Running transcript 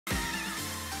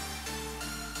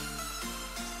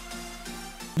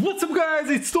What's up guys,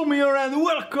 it's Tommy here and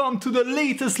welcome to the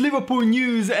latest Liverpool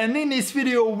news, and in this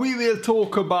video we will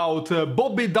talk about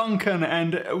Bobby Duncan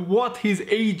and what his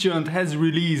agent has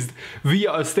released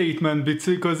via a statement,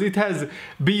 because it has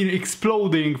been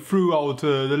exploding throughout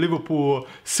the Liverpool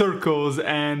circles,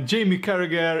 and Jamie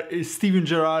Carragher, Steven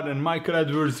Gerrard and Michael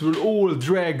Edwards were all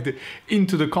dragged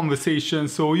into the conversation.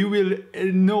 So you will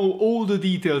know all the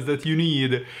details that you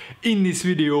need in this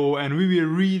video, and we will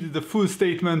read the full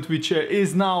statement, which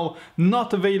is now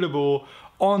not available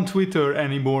on Twitter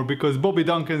anymore because Bobby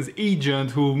Duncan's agent,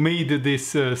 who made this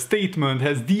statement,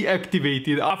 has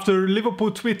deactivated after Liverpool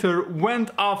Twitter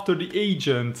went after the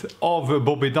agent of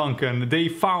Bobby Duncan. They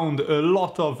found a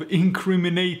lot of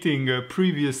incriminating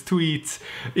previous tweets,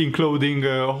 including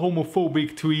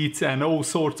homophobic tweets and all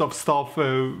sorts of stuff,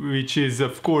 which is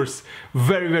of course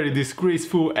very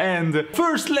disgraceful. And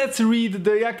first let's read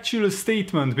the actual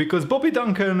statement, because Bobby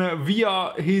Duncan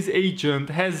via his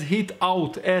agent has hit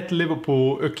out at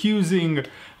Liverpool, accusing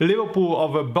Liverpool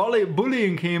of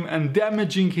bullying him and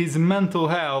damaging his mental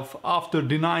health after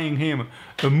denying him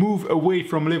a move away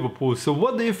from Liverpool. So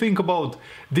what do you think about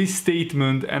this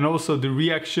statement and also the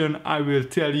reaction? I will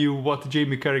tell you what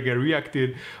Jamie Carragher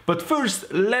reacted. But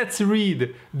first, let's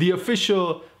read the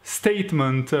official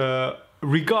statement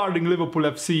regarding Liverpool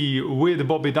FC with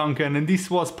Bobby Duncan, and this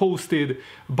was posted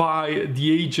by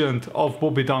the agent of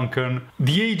Bobby Duncan.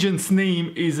 The agent's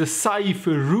name is Saif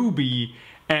Ruby,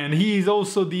 and he is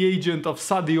also the agent of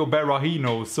Sadio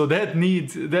Berahino. So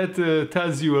that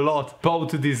tells you a lot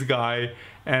about this guy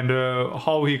and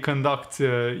how he conducts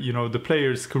the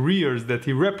players' careers that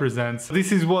he represents.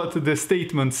 This is what the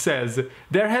statement says.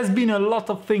 There has been a lot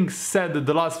of things said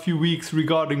the last few weeks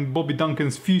regarding Bobby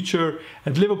Duncan's future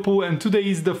at Liverpool, and today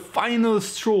is the final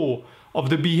straw of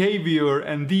the behavior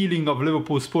and dealing of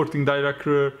Liverpool sporting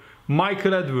director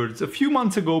Michael Edwards. A few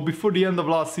months ago, before the end of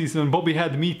last season, Bobby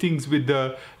had meetings with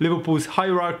the Liverpool's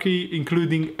hierarchy,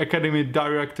 including Academy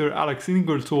Director Alex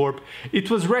Inglethorpe. It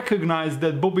was recognized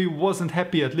that Bobby wasn't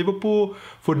happy at Liverpool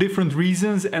for different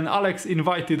reasons, and Alex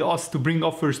invited us to bring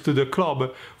offers to the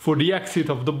club for the exit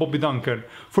of the Bobby Duncan.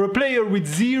 For a player with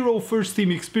zero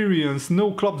first-team experience,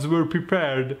 no clubs were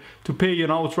prepared to pay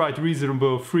an outright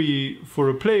reasonable fee for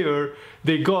a player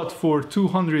they got for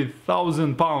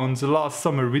 £200,000 last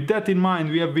summer. With that in mind,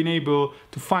 we have been able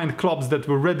to find clubs that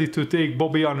were ready to take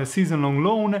Bobby on a season-long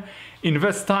loan,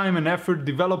 invest time and effort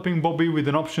developing Bobby with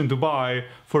an option to buy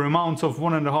for amounts of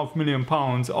 £1.5 million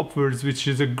upwards, which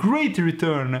is a great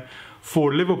return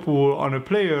for Liverpool on a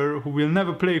player who will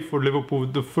never play for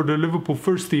Liverpool, for the Liverpool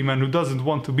first team, and who doesn't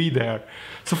want to be there.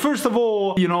 So first of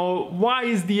all, why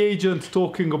is the agent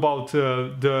talking about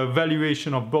the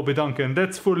valuation of Bobby Duncan?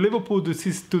 That's for Liverpool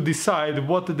to decide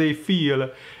what they feel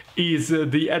is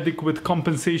the adequate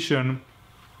compensation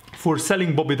for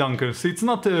selling Bobby Duncan. So it's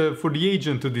not for the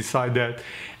agent to decide that.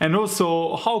 And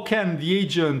also, how can the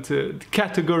agent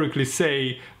categorically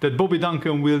say that Bobby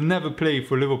Duncan will never play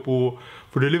for Liverpool,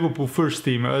 for the Liverpool first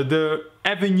team? The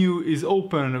avenue is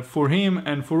open for him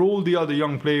and for all the other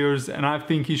young players, and I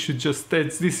think he should just,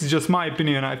 this is just my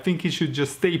opinion, I think he should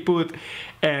just stay put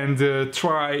and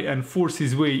try and force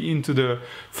his way into the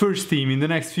first team in the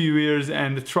next few years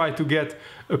and try to get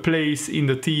a place in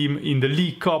the team in the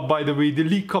League Cup. By the way, the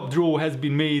League Cup draw has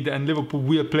been made and Liverpool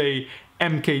will play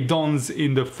MK Dons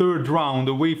in the third round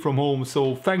away from home.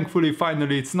 So thankfully,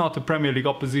 finally, it's not a Premier League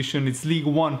opposition, it's League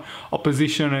One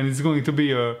opposition, and it's going to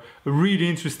be a really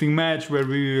interesting match where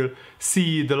we will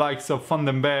see the likes of Van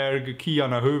den Berg,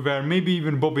 Kiana Höver, maybe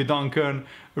even Bobby Duncan,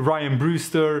 Ryan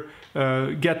Brewster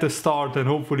get a start and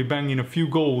hopefully bang in a few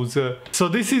goals. So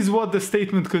this is what the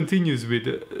statement continues with.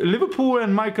 Liverpool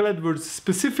and Michael Edwards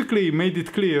specifically made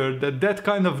it clear that that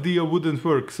kind of deal wouldn't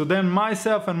work. So then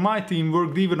myself and my team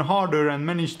worked even harder and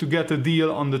managed to get a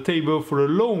deal on the table for a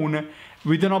loan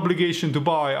with an obligation to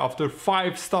buy after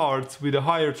 5 starts with a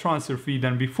higher transfer fee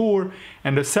than before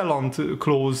and a sell-on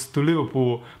clause to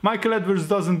Liverpool. Michael Edwards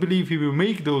doesn't believe he will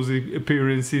make those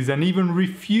appearances and even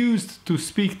refused to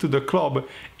speak to the club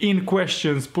in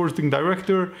question sporting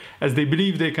director, as they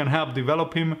believe they can help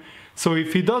develop him. So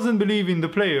if he doesn't believe in the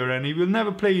player and he will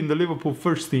never play in the Liverpool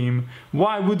first team,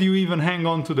 why would you even hang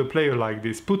on to the player like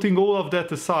this? Putting all of that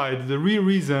aside, the real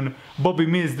reason Bobby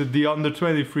missed the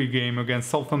under-23 game against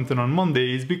Southampton on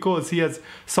Monday is because he has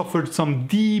suffered some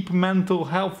deep mental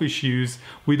health issues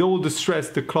with all the stress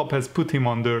the club has put him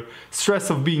under. Stress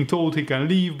of being told he can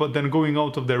leave, but then going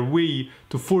out of their way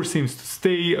to force him to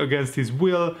stay against his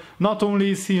will. Not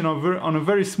only is he on a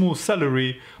very small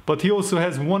salary, but but he also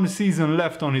has 1 season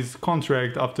left on his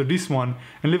contract after this one,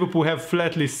 and Liverpool have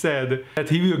flatly said that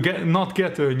he will not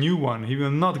get a new one. He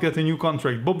will not get a new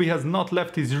contract. Bobby has not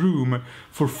left his room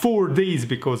for 4 days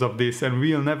because of this, and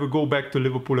will never go back to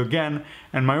Liverpool again.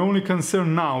 And my only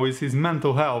concern now is his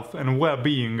mental health and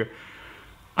well-being.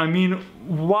 I mean,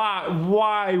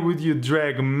 why would you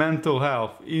drag mental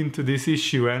health into this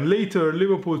issue? And later,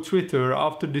 Liverpool Twitter,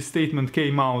 after this statement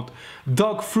came out,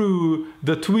 dug through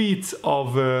the tweets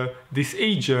of this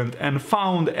agent and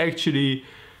found actually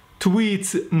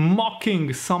tweets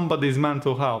mocking somebody's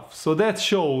mental health. So that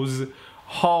shows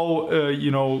how,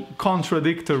 you know,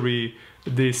 contradictory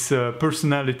this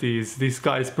this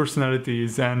guy's personality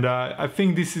is. And I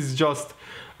think this is just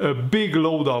a big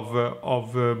load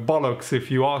of bollocks,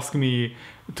 if you ask me,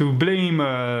 to blame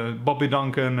Bobby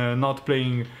Duncan not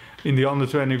playing in the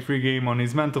under-23 game on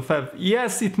his mental health.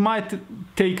 Yes, it might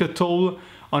take a toll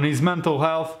on his mental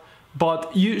health,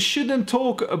 but you shouldn't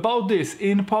talk about this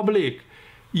in public.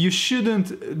 You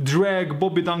shouldn't drag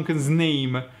Bobby Duncan's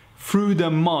name through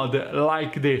the mud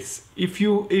like this. If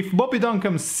Bobby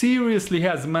Duncan seriously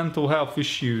has mental health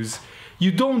issues,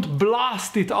 you don't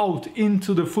blast it out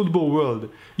into the football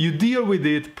world. You deal with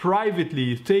it privately.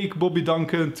 You take Bobby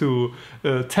Duncan to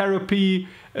therapy.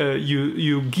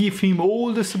 You give him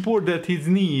all the support that he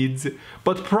needs,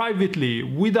 but privately,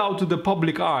 without the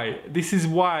public eye. This is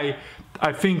why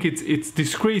I think it's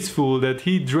disgraceful that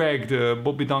he dragged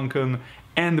Bobby Duncan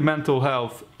and mental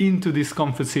health into this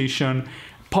conversation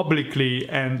publicly,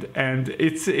 and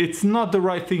it's not the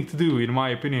right thing to do, in my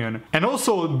opinion. And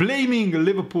also blaming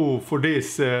Liverpool for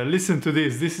this, listen to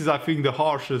this is I think the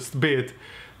harshest bit.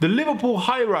 The Liverpool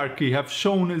hierarchy have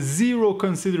shown zero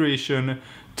consideration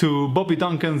to Bobby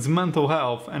Duncan's mental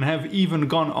health, and have even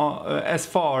gone as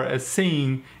far as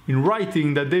saying in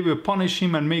writing that they will punish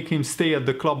him and make him stay at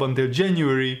the club until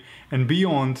January and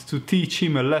beyond to teach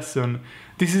him a lesson.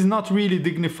 This is not really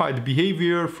dignified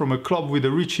behavior from a club with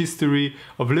a rich history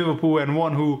of Liverpool, and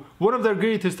one of their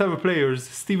greatest ever players,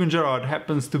 Steven Gerrard,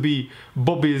 happens to be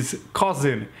Bobby's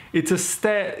cousin. It's a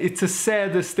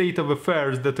sad state of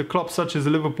affairs that a club such as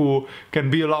Liverpool can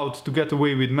be allowed to get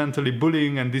away with mentally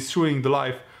bullying and destroying the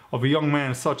life of a young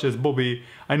man such as Bobby.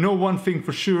 I know one thing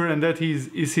for sure, and that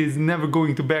he's never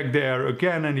going to back there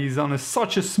again, and he's on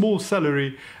such a small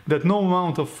salary that no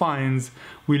amount of fines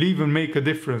will even make a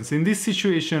difference. In this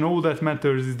situation, all that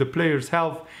matters is the player's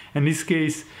health. In this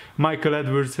case, Michael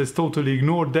Edwards has totally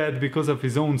ignored that because of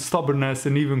his own stubbornness,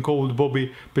 and even called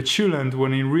Bobby petulant,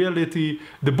 when in reality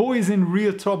the boy is in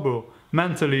real trouble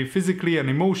mentally, physically and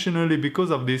emotionally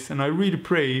because of this. And I really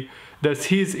pray that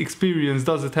his experience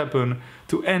doesn't happen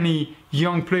to any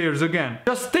young players again.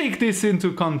 Just take this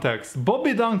into context.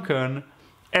 Bobby Duncan,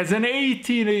 as an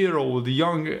 18-year-old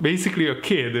basically a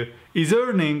kid, is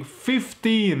earning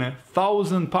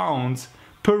 £15,000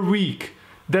 per week.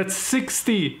 That's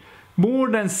more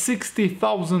than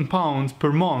 £60,000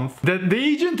 per month. That the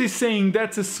agent is saying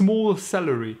that's a small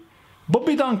salary.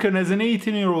 Bobby Duncan, as an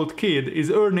 18-year-old kid, is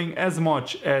earning as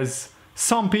much as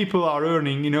some people are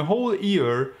earning in a whole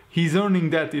year. He's earning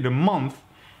that in a month,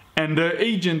 and the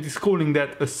agent is calling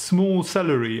that a small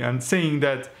salary and saying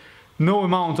that no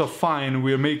amount of fine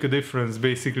will make a difference,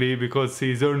 basically, because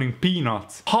he's earning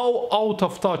peanuts. How out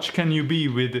of touch can you be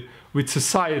with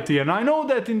society? And I know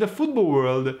that in the football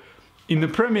world, in the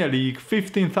Premier League,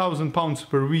 £15,000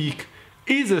 per week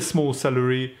is a small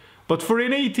salary, but for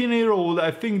an 18-year-old,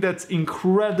 I think that's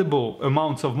incredible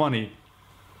amounts of money.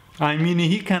 I mean,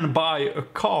 he can buy a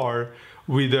car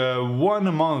with a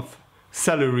 1 month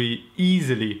salary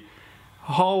easily.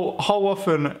 How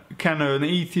often can an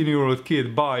 18-year-old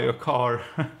kid buy a car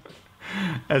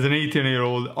as an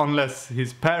 18-year-old unless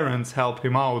his parents help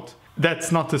him out?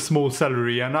 That's not a small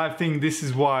salary, and I think this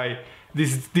is why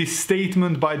this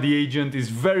statement by the agent is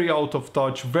very out of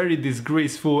touch, very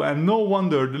disgraceful, and no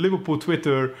wonder the Liverpool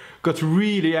Twitter got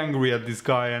really angry at this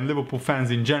guy, and Liverpool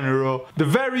fans in general. The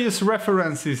various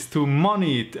references to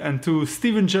money and to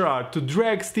Steven Gerrard, to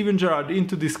drag Steven Gerrard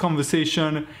into this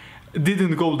conversation,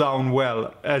 didn't go down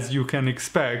well, as you can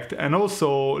expect. And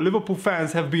also Liverpool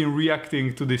fans have been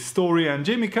reacting to this story, and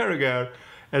Jamie Carragher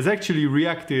has actually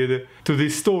reacted to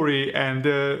this story, and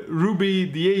Ruby,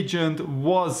 the agent,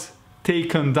 was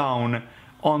taken down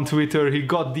on Twitter. He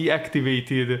got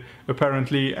deactivated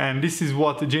apparently, and this is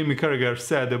what Jamie Carragher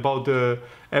said about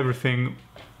everything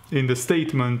in the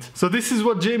statement. So this is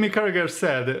what Jamie Carragher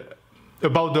said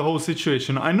about the whole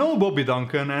situation. I know Bobby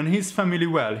Duncan and his family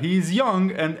well. He is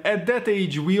young, and at that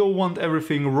age we all want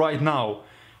everything right now.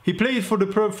 He played for the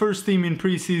first team in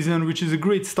pre-season, which is a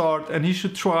great start, and he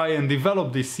should try and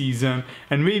develop this season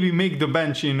and maybe make the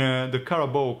bench in the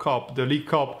Carabao Cup, the League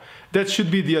Cup. That should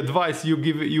be the advice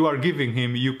you are giving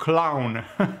him, you clown.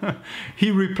 He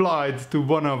replied to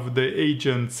one of the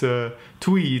agent's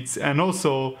tweets, and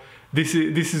also this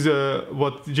is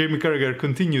what Jamie Carragher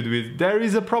continued with. There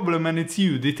is a problem, and it's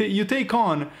you. You take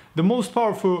on the most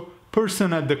powerful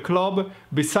person at the club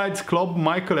besides Klopp,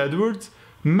 Michael Edwards.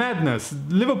 Madness.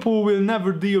 Liverpool will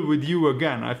never deal with you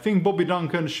again. I think Bobby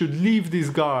Duncan should leave this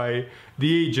guy,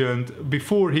 the agent,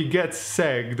 before he gets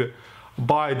sacked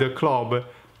by the club.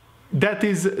 That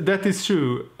is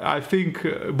true. I think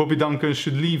Bobby Duncan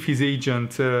should leave his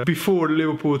agent before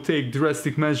Liverpool take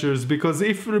drastic measures, because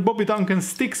if Bobby Duncan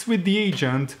sticks with the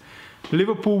agent,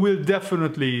 Liverpool will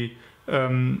definitely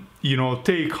you know,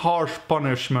 take harsh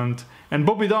punishment. And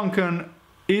Bobby Duncan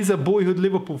is a boyhood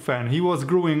Liverpool fan. He was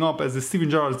growing up as a Steven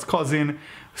Gerrard's cousin,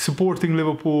 supporting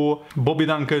Liverpool. Bobby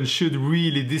Duncan should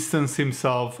really distance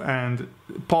himself and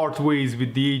part ways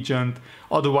with the agent,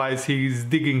 otherwise he's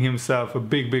digging himself a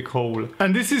big hole.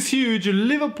 And this is huge.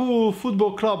 Liverpool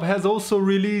Football Club has also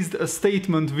released a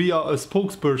statement via a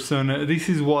spokesperson. This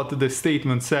is what the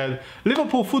statement said.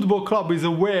 Liverpool Football Club is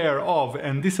aware of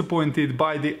and disappointed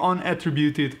by the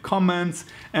unattributed comments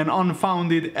and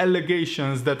unfounded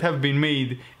allegations that have been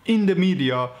made in the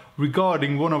media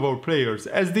regarding one of our players.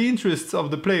 As the interests of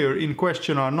the player in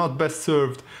question are not best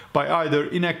served by either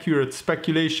inaccurate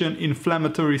speculation,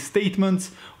 inflammatory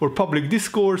statements, or public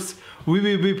discourse, we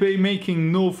will be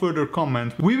making no further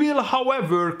comment. We will,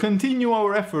 however, continue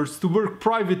our efforts to work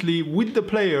privately with the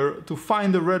player to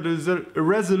find a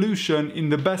resolution in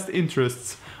the best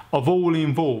interests of all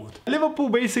involved. Liverpool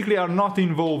basically are not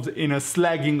involved in a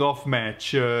slagging off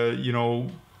match, you know,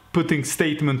 putting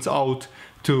statements out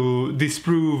to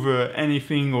disprove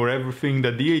anything or everything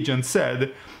that the agent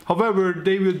said. However,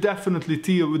 they will definitely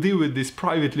deal with this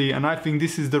privately, and I think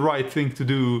this is the right thing to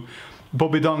do.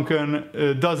 Bobby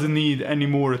Duncan doesn't need any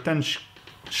more attention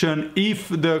if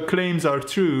the claims are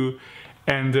true,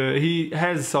 and he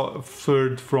has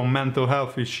suffered from mental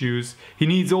health issues. He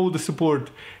needs all the support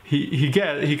he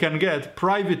can get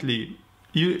privately.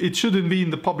 It shouldn't be in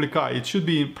the public eye, it should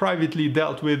be privately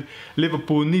dealt with.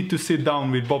 Liverpool need to sit down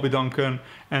with Bobby Duncan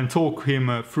and talk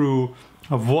him through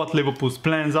of what Liverpool's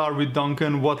plans are with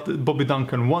Duncan, what Bobby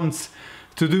Duncan wants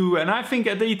to do. And I think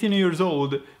at 18 years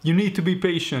old, you need to be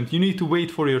patient, you need to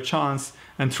wait for your chance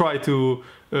and try to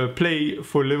play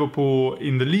for Liverpool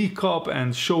in the League Cup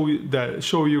and show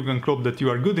Jurgen Klopp that you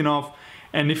are good enough.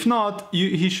 And if not,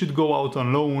 he should go out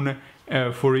on loan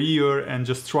for a year and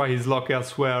just try his luck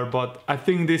elsewhere. But I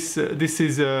think this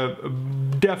is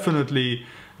definitely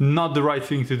not the right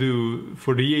thing to do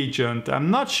for the agent.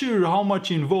 I'm not sure how much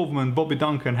involvement Bobby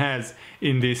Duncan has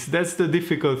in this. That's the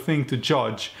difficult thing to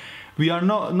judge. We are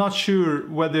not sure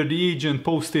whether the agent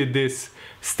posted this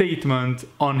statement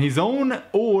on his own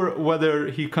or whether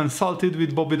he consulted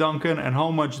with Bobby Duncan, and how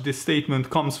much this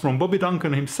statement comes from Bobby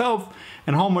Duncan himself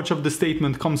and how much of the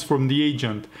statement comes from the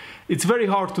agent. It's very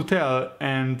hard to tell,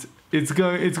 and it's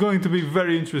going to be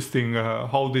very interesting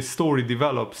how this story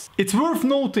develops. It's worth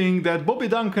noting that Bobby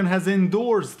Duncan has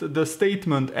endorsed the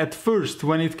statement at first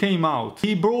when it came out.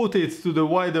 He brought it to the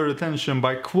wider attention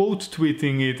by quote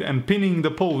tweeting it and pinning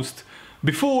the post,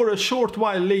 before a short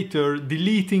while later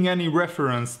deleting any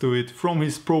reference to it from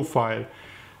his profile.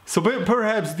 So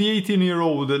perhaps the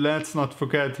 18-year-old, let's not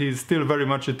forget he's still very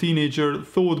much a teenager,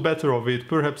 thought better of it.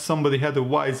 Perhaps somebody had a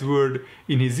wise word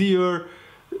in his ear.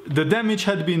 The damage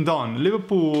had been done.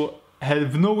 Liverpool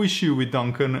have no issue with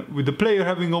Duncan. With the player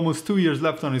having almost 2 years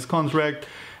left on his contract,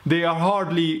 they are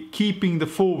hardly keeping the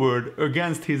forward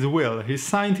against his will. He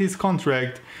signed his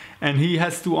contract and he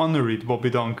has to honor it,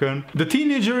 Bobby Duncan. The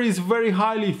teenager is very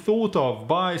highly thought of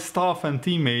by staff and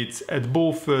teammates at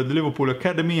both the Liverpool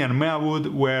Academy and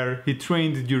Merewood, where he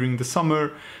trained during the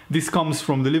summer. This comes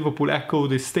from the Liverpool Echo,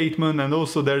 this statement, and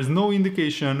also there is no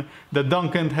indication that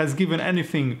Duncan has given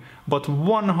anything but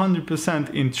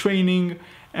 100% in training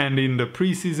and in the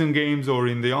pre-season games or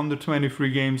in the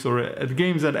under-23 games or at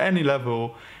games at any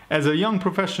level. As a young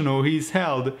professional, he is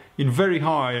held in very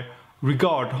high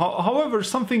regard. However,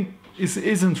 something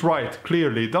isn't right,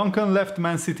 clearly. Duncan left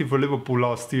Man City for Liverpool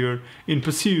last year in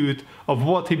pursuit of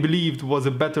what he believed was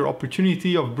a better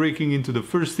opportunity of breaking into the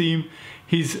first team.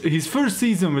 His first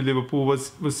season with Liverpool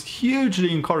was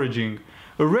hugely encouraging.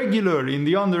 A regular in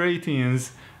the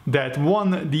under-18s that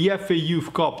won the FA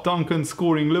Youth Cup, Duncan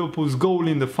scoring Liverpool's goal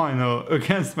in the final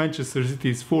against Manchester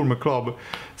City's former club.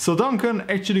 So Duncan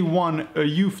actually won a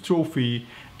youth trophy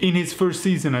in his first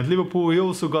season at Liverpool. He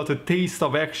also got a taste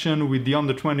of action with the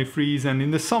under-23s, and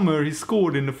in the summer he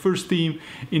scored in the first team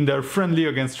in their friendly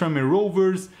against Tranmere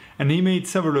Rovers, and he made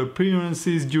several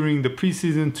appearances during the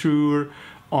pre-season tour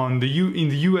in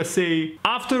the USA.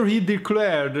 After he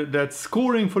declared that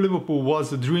scoring for Liverpool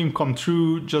was a dream come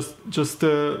true, just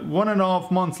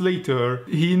 1.5 months later,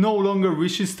 he no longer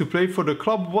wishes to play for the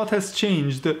club. What has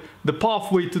changed? The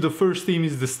pathway to the first team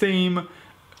is the same,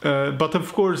 but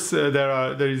of course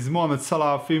there is Mohamed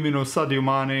Salah, Firmino, Sadio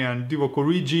Mane and Divock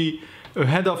Origi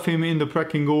ahead of him in the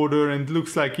pecking order, and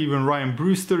looks like even Ryan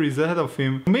Brewster is ahead of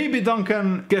him. Maybe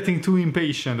Duncan getting too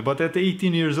impatient, but at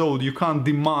 18 years old you can't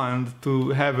demand to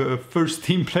have a first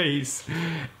team place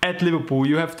at Liverpool.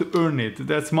 You have to earn it.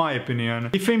 That's my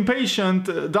opinion. If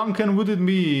impatient, Duncan wouldn't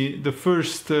be the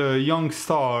first young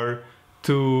star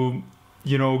to,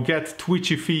 you know, get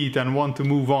twitchy feet and want to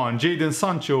move on. Jadon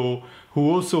Sancho, who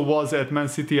also was at Man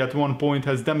City at one point,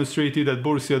 has demonstrated at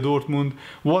Borussia Dortmund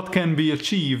what can be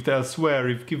achieved elsewhere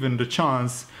if given the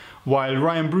chance, while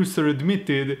Ryan Brewster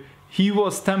admitted he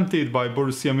was tempted by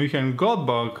Borussia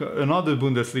Mönchengladbach, another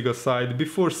Bundesliga side,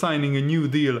 before signing a new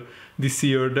deal this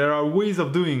year. There are ways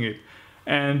of doing it.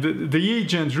 And the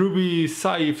agent Ruby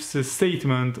Saif's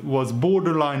statement was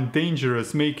borderline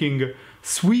dangerous, making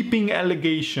sweeping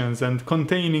allegations and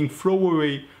containing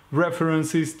throwaway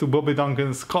references to Bobby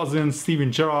Duncan's cousin Steven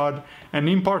Gerrard, and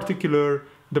in particular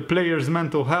the player's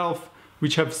mental health,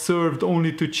 which have served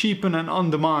only to cheapen and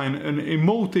undermine an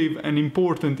emotive and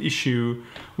important issue.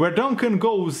 Where Duncan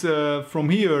goes from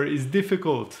here is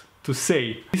difficult to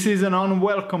say. This is an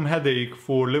unwelcome headache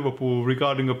for Liverpool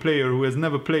regarding a player who has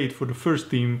never played for the first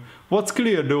team. What's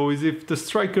clear though is if the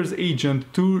striker's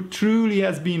agent truly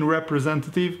has been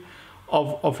representative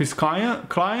of his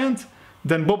client,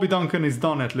 then Bobby Duncan is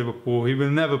done at Liverpool. He will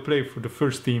never play for the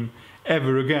first team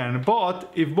ever again.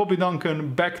 But if Bobby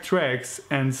Duncan backtracks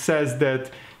and says that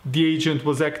the agent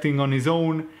was acting on his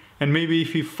own, and maybe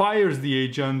if he fires the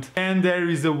agent, and there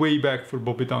is a way back for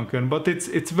Bobby Duncan, but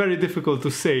it's very difficult to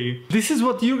say. This is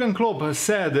what Jurgen Klopp has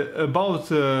said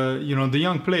about you know, the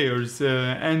young players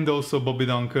and also Bobby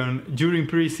Duncan during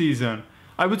pre-season.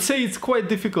 I would say it's quite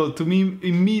difficult to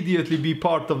immediately be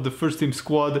part of the first team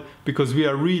squad because we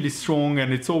are really strong,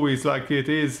 and it's always like it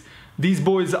is. These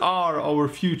boys are our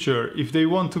future if they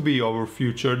want to be our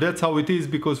future. That's how it is,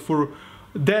 because for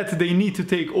that they need to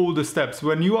take all the steps.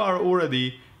 When you are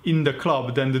already in the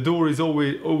club, then the door is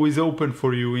always open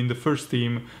for you in the first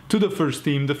team, to the first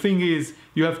team. The thing is,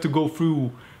 you have to go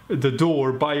through the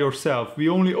door by yourself. We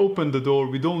only open the door,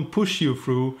 we don't push you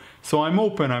through. So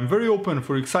I'm very open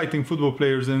for exciting football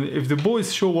players, and if the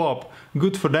boys show up,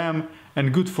 good for them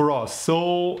and good for us.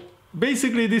 So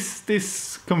basically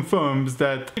this confirms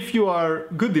that if you are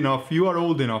good enough, you are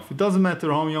old enough. It doesn't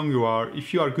matter how young you are.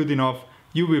 If you are good enough,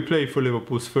 you will play for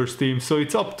Liverpool's first team. So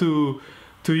it's up to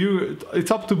you, it's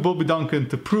up to Bobby Duncan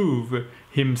to prove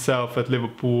himself at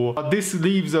Liverpool. But this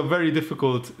leaves a very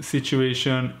difficult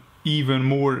situation, even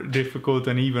more difficult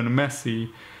and even messy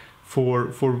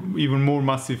for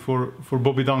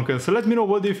Bobby Duncan. So let me know,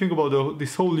 what do you think about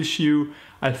this whole issue?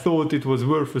 I thought it was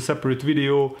worth a separate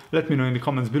video. Let me know in the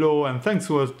comments below, and thanks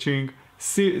for watching.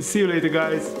 See you later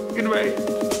guys.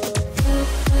 Goodbye.